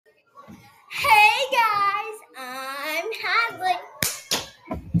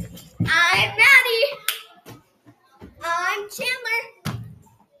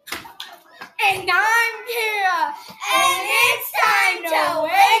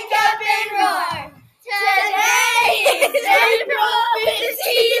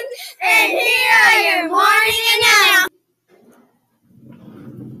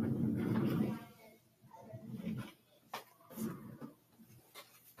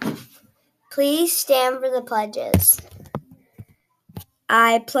Please stand for the pledges.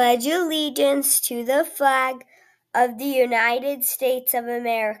 I pledge allegiance to the flag of the United States of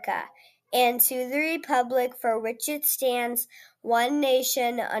America and to the republic for which it stands, one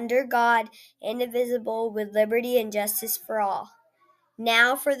nation, under God, indivisible, with liberty and justice for all.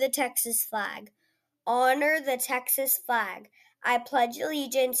 Now for the Texas flag. Honor the Texas flag. I pledge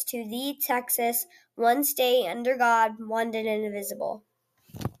allegiance to thee, Texas, one state, under God, one and indivisible.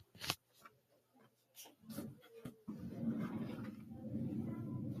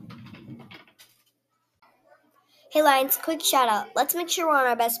 Hey Lions, quick shout out. Let's make sure we're on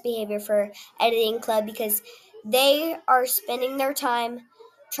our best behavior for Editing Club because they are spending their time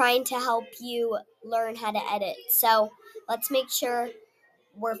trying to help you learn how to edit. So let's make sure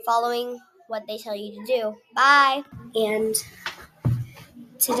we're following what they tell you to do. Bye! And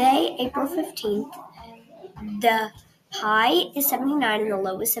today, April 15th, the high is 79 and the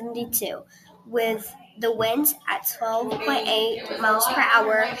low is 72, with the winds at 12.8 miles per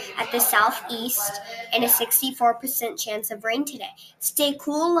hour at the southeast and a 64% chance of rain today. Stay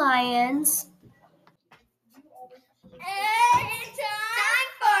cool, Lions. It's time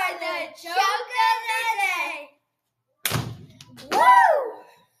for the joke of the day. Woo!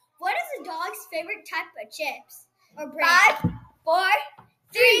 What is a dog's favorite type of chips or brand? 5, 4,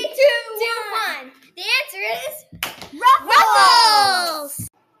 3, 2, 1. The answer is Ruffles.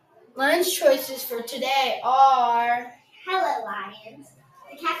 Lunch choices for today are... Hello, Lions.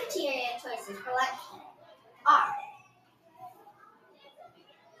 The cafeteria choices for lunch today are...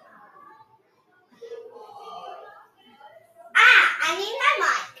 I need my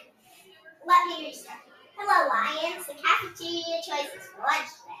mic. Let me restart. Hello, Lions. The cafeteria choices for lunch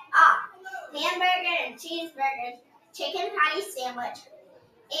today are hamburger and cheeseburgers, chicken patty sandwich,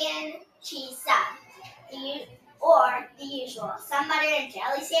 and cheese sub. Or the usual, some butter and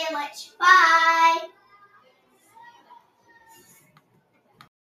jelly sandwich. Bye!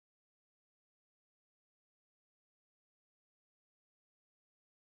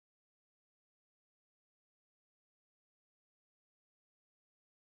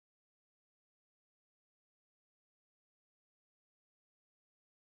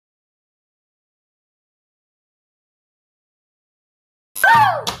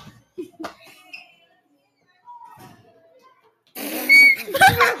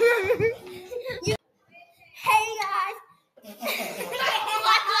 Hey guys!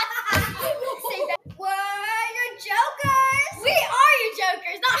 We're your jokers! We are your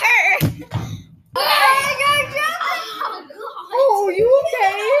jokers, not her! We're your jokers! Oh, are you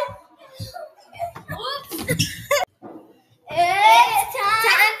okay? It's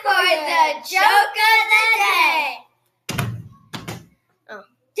time for the joke of the day!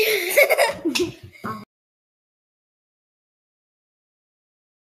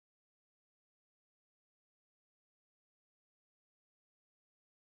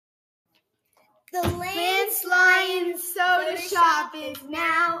 The Lance Lion Soda Shop is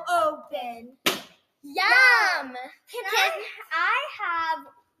now open. Yum! Can I have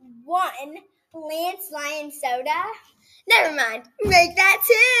one Lance Lion soda? Never mind. Make that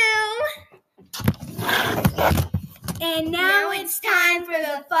two. And now it's time for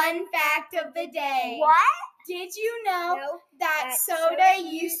the fun fact of the day. What? Did you know that soda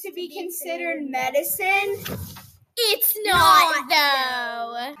used to be considered medicine? It's not,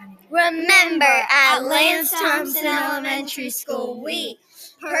 though. Remember, at Lance Thompson Elementary School, we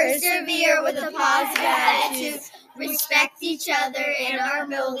persevere with a positive attitude, respect each other in our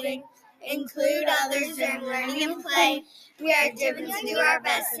building, include others during learning and play. We are driven to do our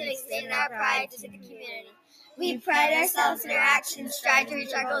best and extend our pride to the community. We pride ourselves in our actions, strive to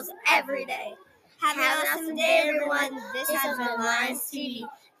reach our goals every day. Have an awesome day, everyone. This has been Lions TV.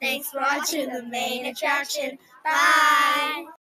 Thanks for watching the main attraction. Bye.